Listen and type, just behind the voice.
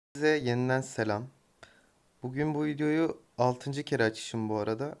Size yeniden selam. Bugün bu videoyu 6. kere açışım bu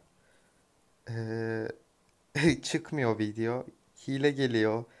arada. Ee, çıkmıyor video. Hile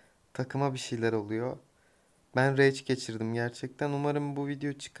geliyor. Takıma bir şeyler oluyor. Ben rage geçirdim gerçekten. Umarım bu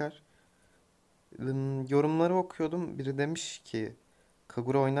video çıkar. Yorumları okuyordum. Biri demiş ki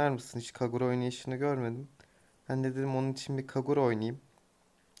Kagura oynar mısın? Hiç Kagura oynayışını görmedim. Ben de dedim onun için bir Kagura oynayayım.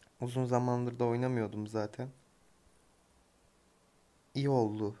 Uzun zamandır da oynamıyordum zaten. İyi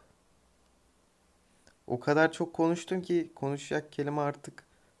oldu. O kadar çok konuştum ki konuşacak kelime artık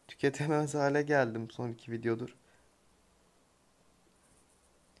tüketemez hale geldim son iki videodur.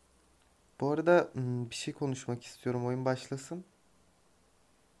 Bu arada bir şey konuşmak istiyorum. Oyun başlasın.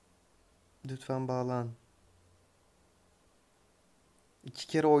 Lütfen bağlan. İki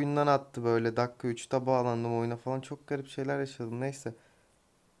kere oyundan attı böyle. Dakika 3'te bağlandım oyuna falan. Çok garip şeyler yaşadım. Neyse.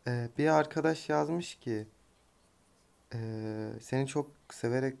 Bir arkadaş yazmış ki seni çok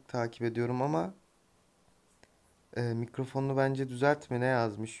severek takip ediyorum ama mikrofonunu bence düzeltme ne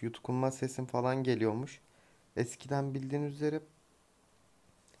yazmış. Yutkunma sesim falan geliyormuş. Eskiden bildiğiniz üzere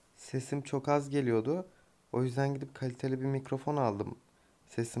sesim çok az geliyordu. O yüzden gidip kaliteli bir mikrofon aldım.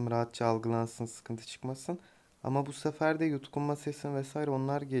 Sesim rahatça algılansın, sıkıntı çıkmasın. Ama bu sefer de yutkunma sesim vesaire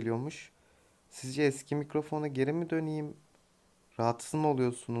onlar geliyormuş. Sizce eski mikrofona geri mi döneyim? Rahatsız mı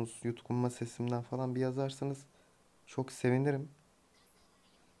oluyorsunuz yutkunma sesimden falan bir yazarsanız çok sevinirim.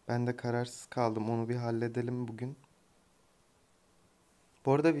 Ben de kararsız kaldım. Onu bir halledelim bugün.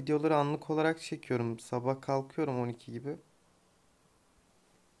 Bu arada videoları anlık olarak çekiyorum. Sabah kalkıyorum 12 gibi.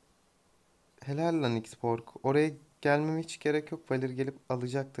 Helal lan Xborg. Oraya gelmeme hiç gerek yok. Valir gelip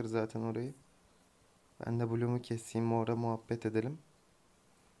alacaktır zaten orayı. Ben de Bloom'u keseyim orada muhabbet edelim.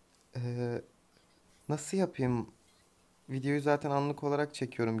 Ee, nasıl yapayım? Videoyu zaten anlık olarak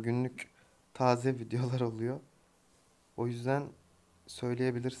çekiyorum. Günlük taze videolar oluyor. O yüzden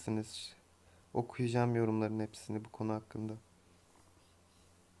söyleyebilirsiniz. Okuyacağım yorumların hepsini bu konu hakkında.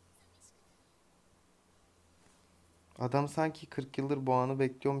 Adam sanki 40 yıldır bu anı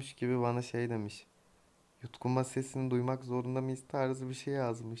bekliyormuş gibi bana şey demiş. Yutkunma sesini duymak zorunda mıyız tarzı bir şey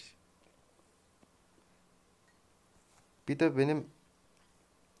yazmış. Bir de benim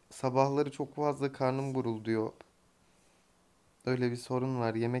sabahları çok fazla karnım gurulduyor. Öyle bir sorun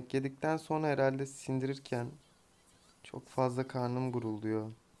var. Yemek yedikten sonra herhalde sindirirken çok fazla karnım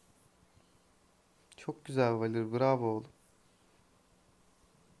gurulduyor. Çok güzel Valir, bravo oğlum.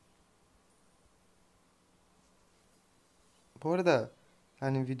 Bu arada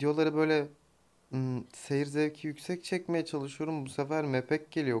hani videoları böyle seyir zevki yüksek çekmeye çalışıyorum. Bu sefer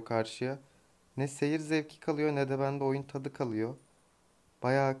mepek geliyor karşıya. Ne seyir zevki kalıyor ne de bende oyun tadı kalıyor.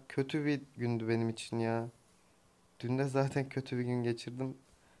 Baya kötü bir gündü benim için ya. Dün de zaten kötü bir gün geçirdim.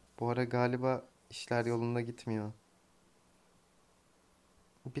 Bu ara galiba işler yolunda gitmiyor.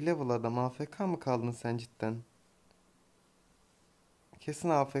 Bir level adam AFK mı kaldın sen cidden? Kesin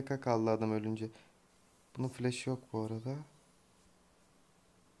AFK kaldı adam ölünce. Bunun flash'ı yok bu arada.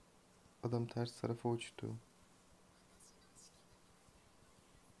 Adam ters tarafa uçtu.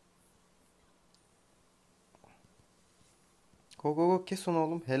 Go go go kes onu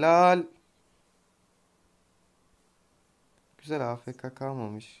oğlum. Helal. Güzel AFK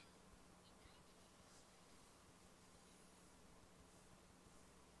kalmamış.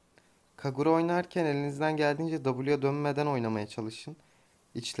 Kagura oynarken elinizden geldiğince W'ye dönmeden oynamaya çalışın.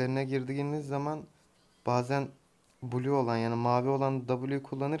 İçlerine girdiğiniz zaman bazen blue olan yani mavi olan W'yu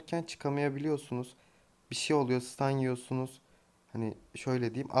kullanırken çıkamayabiliyorsunuz. Bir şey oluyor, stun yiyorsunuz. Hani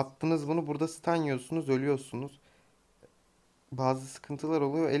şöyle diyeyim, attınız bunu burada stun yiyorsunuz, ölüyorsunuz. Bazı sıkıntılar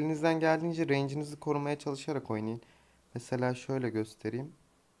oluyor. Elinizden geldiğince range'inizi korumaya çalışarak oynayın. Mesela şöyle göstereyim.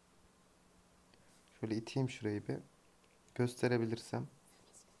 Şöyle iteyim şurayı bir. Gösterebilirsem.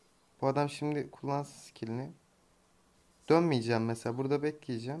 Bu adam şimdi kullansın skill'ini. Dönmeyeceğim mesela. Burada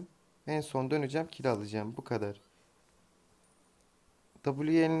bekleyeceğim. En son döneceğim. Kill alacağım. Bu kadar.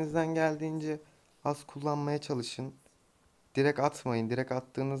 W'yi elinizden geldiğince az kullanmaya çalışın. Direkt atmayın. Direkt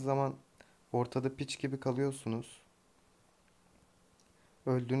attığınız zaman ortada piç gibi kalıyorsunuz.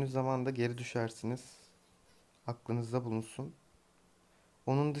 Öldüğünüz zaman da geri düşersiniz. Aklınızda bulunsun.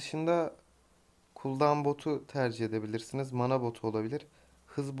 Onun dışında cooldown botu tercih edebilirsiniz. Mana botu olabilir.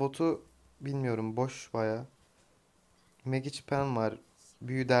 Hız botu bilmiyorum boş baya. Magic Pen var.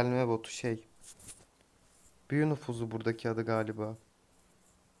 Büyü delme botu şey. Büyü nüfuzu buradaki adı galiba.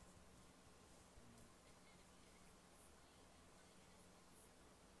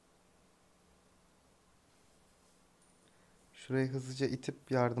 Şurayı hızlıca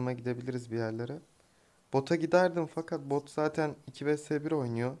itip yardıma gidebiliriz bir yerlere. Bota giderdim fakat bot zaten 2 vs 1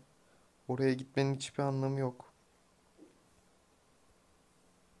 oynuyor. Oraya gitmenin hiçbir anlamı yok.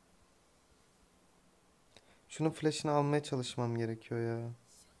 Şunun flash'ını almaya çalışmam gerekiyor ya.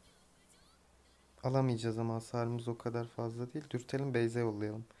 Alamayacağız ama hasarımız o kadar fazla değil. Dürtelim base'e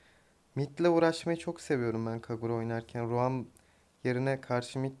yollayalım. Mid'le uğraşmayı çok seviyorum ben Kagura oynarken. Roam yerine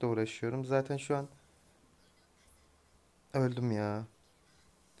karşı mid'le uğraşıyorum. Zaten şu an öldüm ya.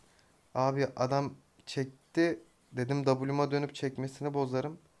 Abi adam çekti. Dedim W'ma dönüp çekmesini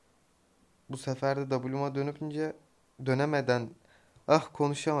bozarım. Bu sefer de W'ma dönünce dönemeden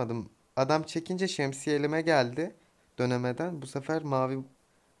konuşamadım. Adam çekince şemsiye elime geldi. Dönemeden. Bu sefer mavi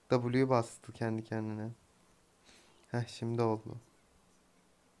W'yu bastı kendi kendine. Heh şimdi oldu.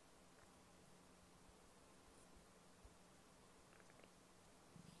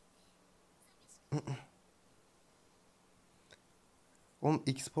 Oğlum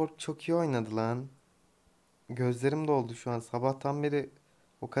X-Sport çok iyi oynadı lan. Gözlerim doldu şu an. Sabahtan beri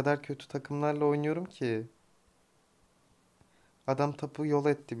o kadar kötü takımlarla oynuyorum ki. Adam tapu yol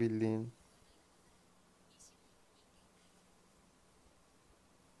etti bildiğin.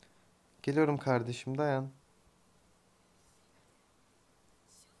 Geliyorum kardeşim dayan.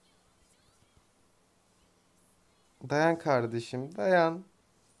 Dayan kardeşim dayan.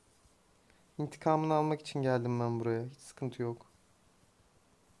 İntikamını almak için geldim ben buraya. Hiç sıkıntı yok.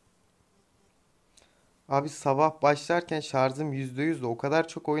 Abi sabah başlarken şarjım %100'dü. O kadar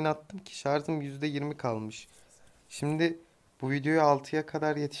çok oyun attım ki şarjım %20 kalmış. Şimdi bu videoyu 6'ya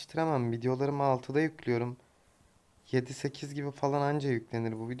kadar yetiştiremem. Videolarımı 6'da yüklüyorum. 7-8 gibi falan anca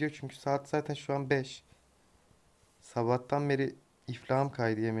yüklenir bu video. Çünkü saat zaten şu an 5. Sabahtan beri iflahım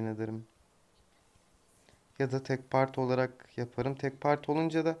kaydı yemin ederim. Ya da tek part olarak yaparım. Tek part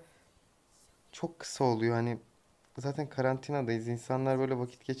olunca da çok kısa oluyor. Hani zaten karantinadayız. İnsanlar böyle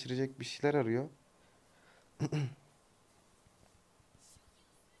vakit geçirecek bir şeyler arıyor.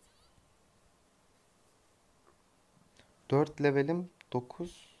 4 levelim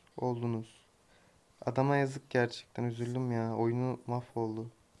 9 oldunuz. Adama yazık gerçekten üzüldüm ya. Oyunu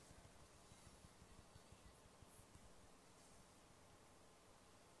mahvoldu.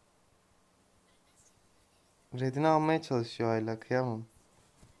 Red'ini almaya çalışıyor hala kıyamam.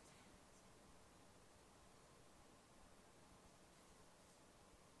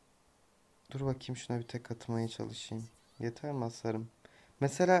 Dur bakayım şuna bir tek atmaya çalışayım. Yeter mi hasarım?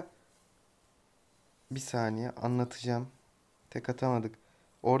 Mesela bir saniye anlatacağım. Tek atamadık.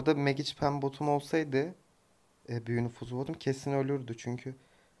 Orada Magic Pen botum olsaydı büyü nüfuzu botum kesin ölürdü. Çünkü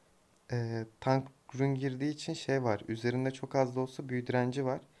tank rün girdiği için şey var. Üzerinde çok az da olsa büyü direnci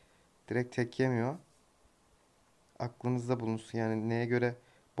var. Direkt tek yemiyor. Aklınızda bulunsun. Yani neye göre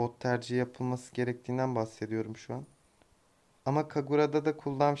bot tercihi yapılması gerektiğinden bahsediyorum şu an. Ama Kagura'da da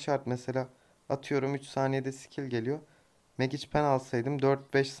cooldown şart. Mesela atıyorum 3 saniyede skill geliyor. Magic Pen alsaydım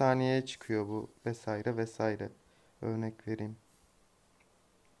 4-5 saniyeye çıkıyor bu vesaire vesaire. Örnek vereyim.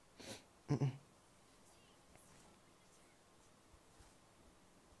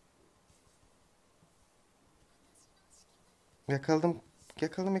 Yakaladım.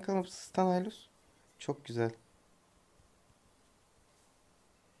 Yakaladım yakaladım. Stun Aylus. Çok güzel.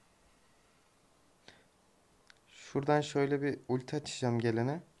 Şuradan şöyle bir ulti açacağım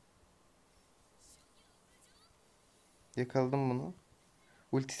gelene. Yakaladım bunu.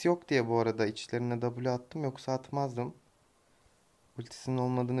 Ultisi yok diye bu arada içlerine W attım yoksa atmazdım. Ultisinin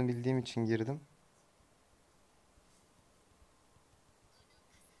olmadığını bildiğim için girdim.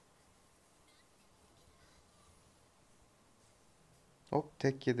 Hop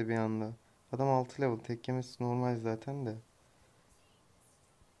tek yedi bir anda. Adam 6 level tek yemesi normal zaten de.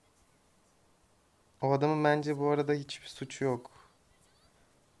 O adamın bence bu arada hiçbir suçu yok.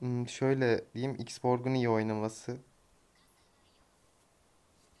 Şöyle diyeyim X-Borg'un iyi oynaması.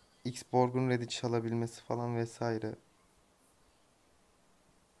 X-Borg'un red'i çalabilmesi falan vesaire.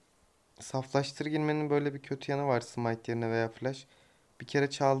 Saflaştır girmenin böyle bir kötü yanı var smite yerine veya flash. Bir kere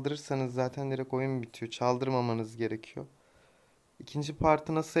çaldırırsanız zaten direkt oyun bitiyor. Çaldırmamanız gerekiyor. İkinci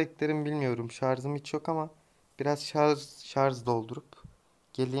partı nasıl eklerim bilmiyorum. Şarjım hiç yok ama biraz şarj doldurup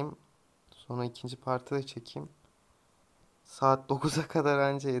geleyim. Sonra ikinci partı da çekeyim. Saat 9'a kadar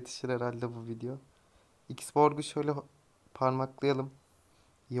anca yetişir herhalde bu video. Xborg'u şöyle parmaklayalım.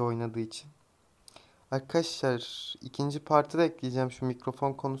 İyi oynadığı için. Arkadaşlar ikinci partı da ekleyeceğim. Şu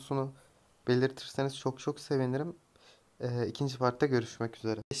mikrofon konusunu belirtirseniz çok çok sevinirim. İkinci partta görüşmek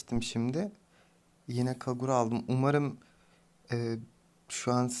üzere. Geçtim şimdi. Yine Kagura aldım. Umarım e,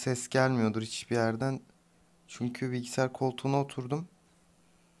 şu an ses gelmiyordur hiçbir yerden. Çünkü bilgisayar koltuğuna oturdum.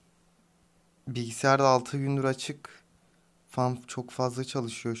 Bilgisayar da 6 gündür açık. Fan çok fazla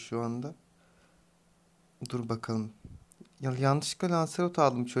çalışıyor şu anda. Dur bakalım. Ya yanlışlıkla Lancelot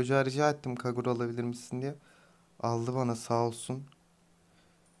aldım. Çocuğa rica ettim Kagura alabilir misin diye. Aldı bana sağ olsun.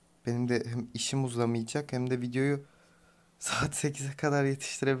 Benim de hem işim uzamayacak hem de videoyu saat 8'e kadar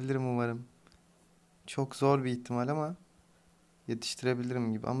yetiştirebilirim umarım. Çok zor bir ihtimal ama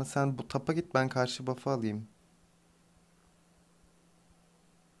yetiştirebilirim gibi. Ama sen bu tapa git, ben karşı buff'ı alayım.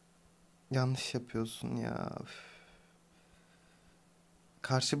 Yanlış yapıyorsun ya. Üf.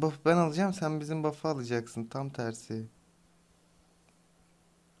 Karşı buff'ı ben alacağım, sen bizim buff'ı alacaksın. Tam tersi.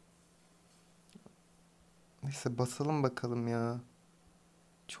 Neyse basalım bakalım ya.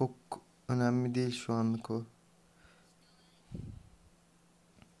 Çok önemli değil şu anlık o.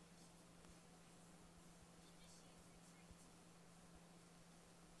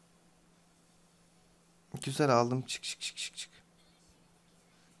 Güzel aldım. Çık çık çık çık çık.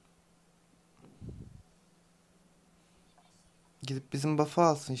 Gidip bizim buff'ı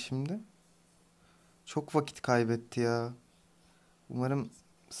alsın şimdi. Çok vakit kaybetti ya. Umarım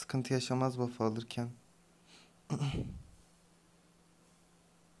sıkıntı yaşamaz buff'ı alırken.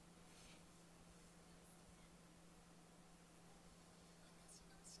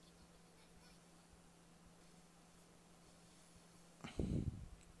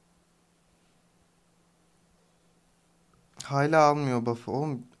 Hala almıyor buff'ı.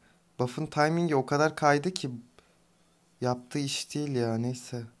 Oğlum buff'ın timingi o kadar kaydı ki yaptığı iş değil ya.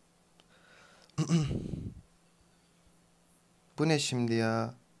 Neyse. Bu ne şimdi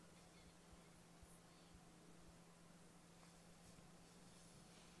ya?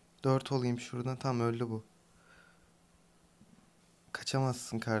 4 olayım şuradan. Tam öldü bu.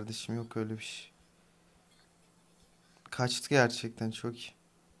 Kaçamazsın kardeşim. Yok öyle bir şey. Kaçtı gerçekten, çok iyi.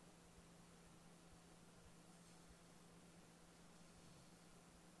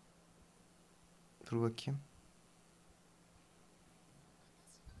 Dur bakayım.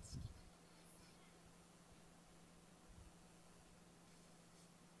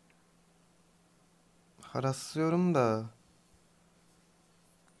 Haraslıyorum da.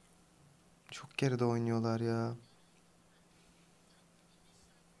 Çok geride oynuyorlar ya.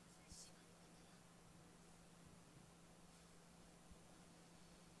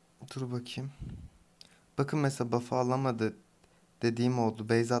 Dur bakayım. Bakın mesela buff'ı alamadı. Dediğim oldu.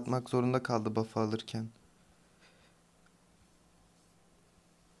 Base atmak zorunda kaldı buff'ı alırken.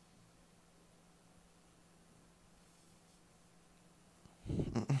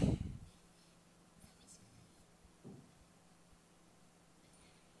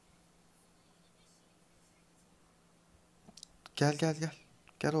 Gel gel gel.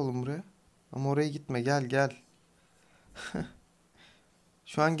 Gel oğlum buraya. Ama oraya gitme, gel gel.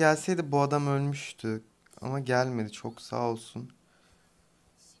 Şu an gelseydi bu adam ölmüştü. Ama gelmedi, çok sağ olsun.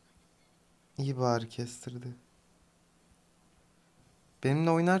 İyi bari kestirdi.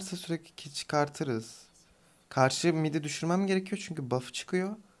 Benimle oynarsa sürekli kill çıkartırız. Karşı midi düşürmem gerekiyor çünkü buff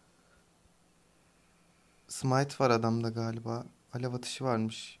çıkıyor. Smite var adamda galiba. Alev atışı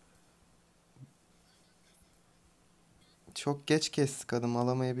varmış. Çok geç kestik adam,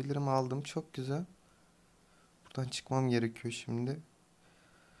 alamayabilirim, aldım, çok güzel. Buradan çıkmam gerekiyor şimdi.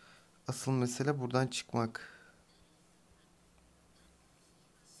 Asıl mesele buradan çıkmak.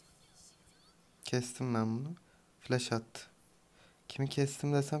 Kestim ben bunu. Flash attı. Kimi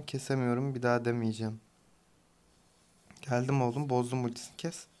kestim desem kesemiyorum, bir daha demeyeceğim. Geldim oğlum, bozdum ultisini,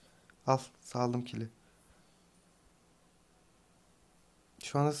 kes. Al, saldım kili.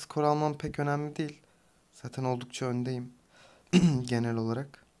 Şu anda skor almam pek önemli değil. Zaten oldukça öndeyim genel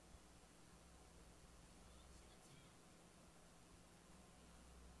olarak.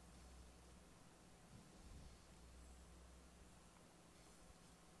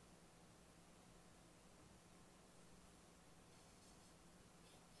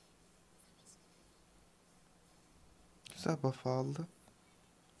 Güzel buff aldı.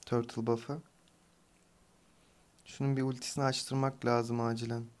 Turtle buff'ı. Şunun bir ultisini açtırmak lazım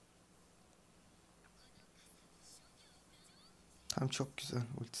acilen. Tam çok güzel.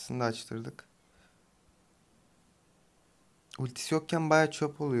 Ultisini de açtırdık. Ultisi yokken baya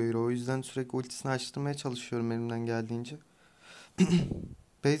çöp oluyor hero. O yüzden sürekli ultisini açtırmaya çalışıyorum elimden geldiğince.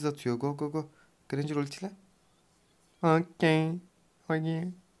 Base atıyor. Go go go. Granger ultile. Okay.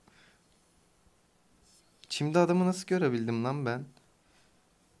 Okay. Şimdi adamı nasıl görebildim lan ben?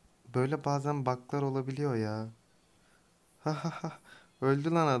 Böyle bazen bug'lar olabiliyor ya. Ha ha ha.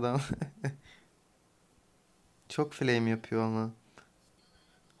 Öldü lan adam. Çok flame yapıyor ama.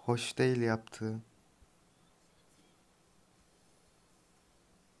 Hoş değil yaptığı.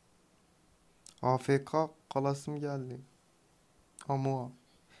 AFK kalasım geldi. Ama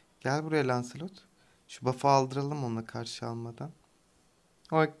gel buraya Lancelot. Şu buff'ı aldıralım onunla karşı almadan.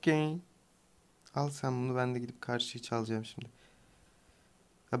 Okey. Al sen bunu, ben de gidip karşıyı çalacağım şimdi.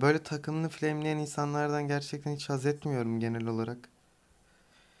 Ya böyle takımını flameleyen insanlardan gerçekten hiç haz etmiyorum genel olarak.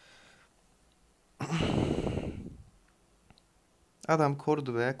 Adam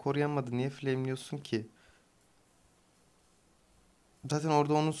korudu veya koruyamadı. Niye flameliyorsun ki? Zaten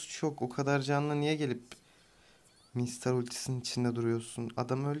orada onun suçu yok. O kadar canlı niye gelip Mister ultisinin içinde duruyorsun?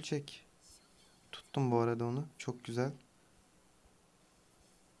 Adam ölecek. Tuttum bu arada onu. Çok güzel.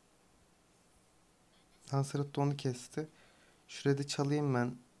 Lancelot da onu kesti. Şurada da çalayım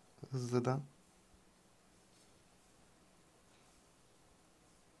ben hızlıdan.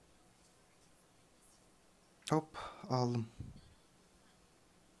 Hop aldım.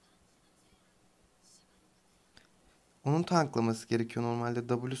 Onun tanklaması gerekiyor normalde.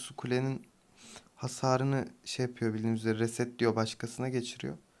 W'su kulenin hasarını şey yapıyor bildiğiniz üzere reset diyor başkasına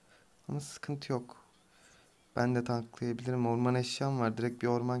geçiriyor. Ama sıkıntı yok. Ben de tanklayabilirim. Orman eşyam var. Direkt bir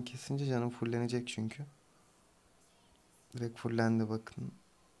orman kesince canım fullenecek çünkü. Direkt fullendi bakın.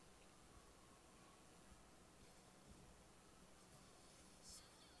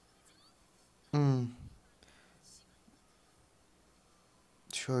 Hmm.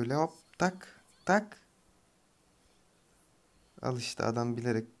 Şöyle hop tak tak. Al işte adam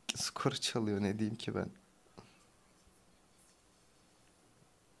bilerek skoru çalıyor ne diyeyim ki ben.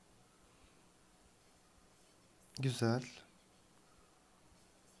 Güzel.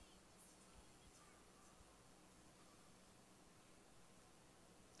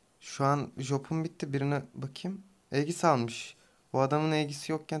 Şu an jopum bitti birine bakayım. Aegis almış. Bu adamın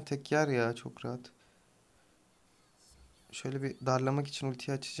Aegis'i yokken tek yer ya çok rahat. Şöyle bir darlamak için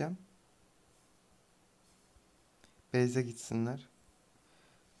ultiyi açacağım. Base'e gitsinler.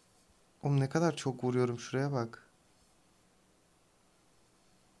 Oğlum ne kadar çok vuruyorum şuraya bak.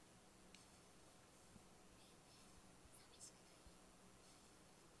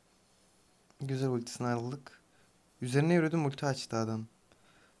 Güzel ultisini aldık. Üzerine yürüdüm ulti açtı adam.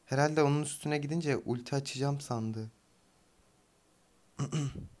 Herhalde onun üstüne gidince ulti açacağım sandı.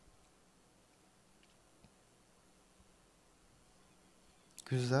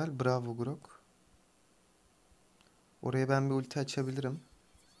 Güzel bravo Grok. Oraya ben bir ulti açabilirim.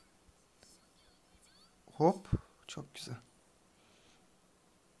 Hop. Çok güzel.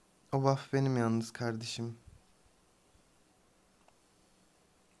 O buff benim yalnız kardeşim.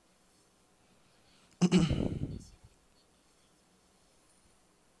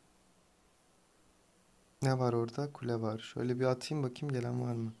 Ne var orada? Kule var. Şöyle bir atayım bakayım gelen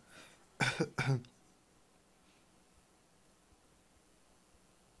var mı?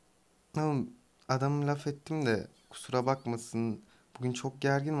 Oğlum adamı laf ettim de kusura bakmasın. Bugün çok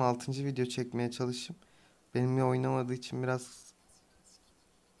gerginim. 6. video çekmeye çalışayım. Benimle oynamadığı için biraz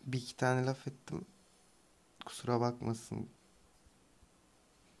bir iki tane laf ettim. Kusura bakmasın.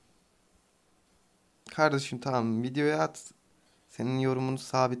 Kardeşim tamam videoya at. Senin yorumunu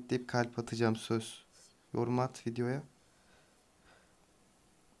sabitleyip kalp atacağım söz. Yorum at videoya.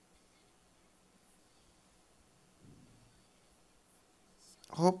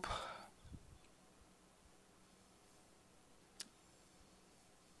 Hop.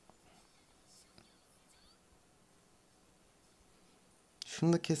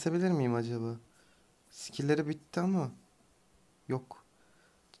 Şunu da kesebilir miyim acaba? Skill'leri bitti ama yok.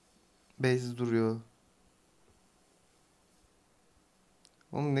 Base duruyor.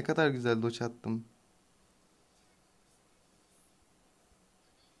 Oğlum ne kadar güzel doç attım.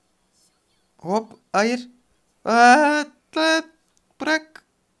 Hop. Hayır. Aa, lan, bırak.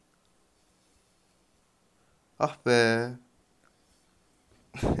 Ah be.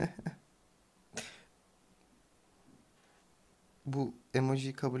 Bu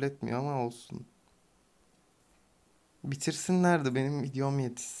emojiyi kabul etmiyor ama olsun. Bitirsinler de benim videom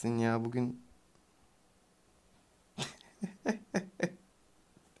yetişsin ya bugün.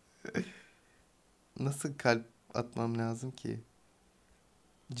 Nasıl kalp atmam lazım ki?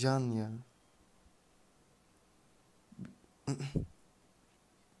 Can ya.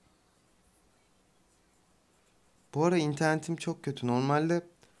 Bu ara internetim çok kötü. Normalde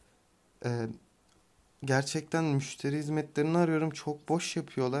e, gerçekten müşteri hizmetlerini arıyorum. Çok boş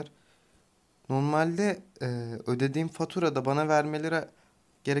yapıyorlar. Normalde ödediğim faturada bana vermeleri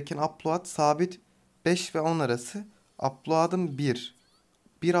gereken upload sabit 5 ve 10 arası. Upload'ım bir.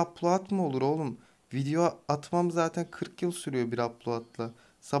 Bir upload mı olur oğlum? Video atmam zaten 40 yıl sürüyor bir upload'la.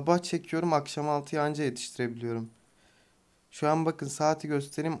 Sabah çekiyorum akşam 6'ya anca yetiştirebiliyorum. Şu an bakın saati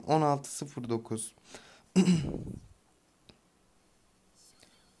göstereyim 16:09.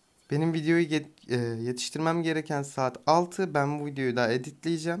 Benim videoyu yetiştirmem gereken saat 6. Ben bu videoyu daha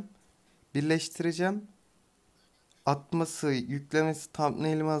editleyeceğim. Birleştireceğim. Atması, yüklemesi,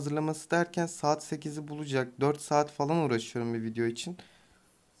 thumbnail'imi hazırlaması derken saat 8'i bulacak. 4 saat falan uğraşıyorum bir video için.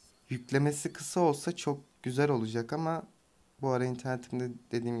 Yüklemesi kısa olsa çok güzel olacak ama bu ara internetimde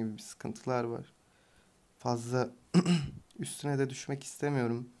dediğim gibi bir sıkıntılar var. Fazla üstüne de düşmek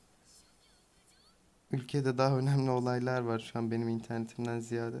istemiyorum. Ülkede daha önemli olaylar var şu an benim internetimden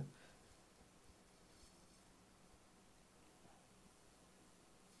ziyade.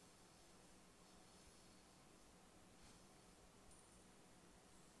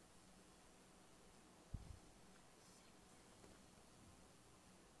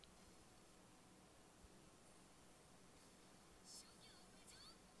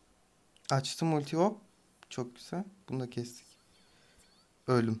 Açtım ulti, hop. Çok güzel. Bunu da kestik.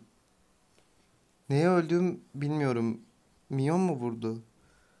 Öldüm. Neye öldüm bilmiyorum. Minyon mu vurdu?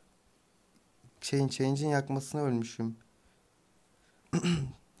 Change'in yakmasına ölmüşüm.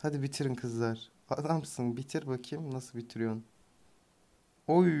 Hadi bitirin kızlar. Adamsın, bitir bakayım nasıl bitiriyorsun.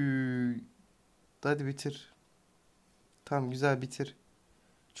 Oy. Hadi bitir. Tamam, güzel, bitir.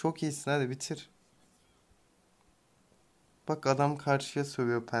 Çok iyisin, hadi bitir. Bak adam karşıya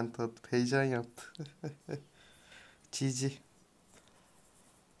sövüyor penta atıp. Heyecan yaptı. GG.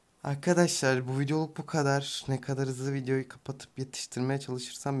 Arkadaşlar bu videoluk bu kadar. Ne kadar hızlı videoyu kapatıp yetiştirmeye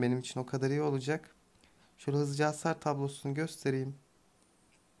çalışırsam benim için o kadar iyi olacak. Şöyle hızlıca hasar tablosunu göstereyim.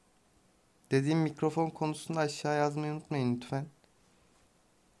 Dediğim mikrofon konusunda aşağı yazmayı unutmayın lütfen.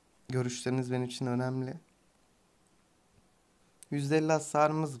 Görüşleriniz benim için önemli. %50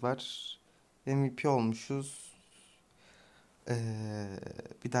 hasarımız var. MVP olmuşuz.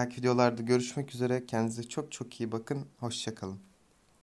 Bir dahaki videolarda görüşmek üzere. Kendinize çok çok iyi bakın. Hoşça kalın.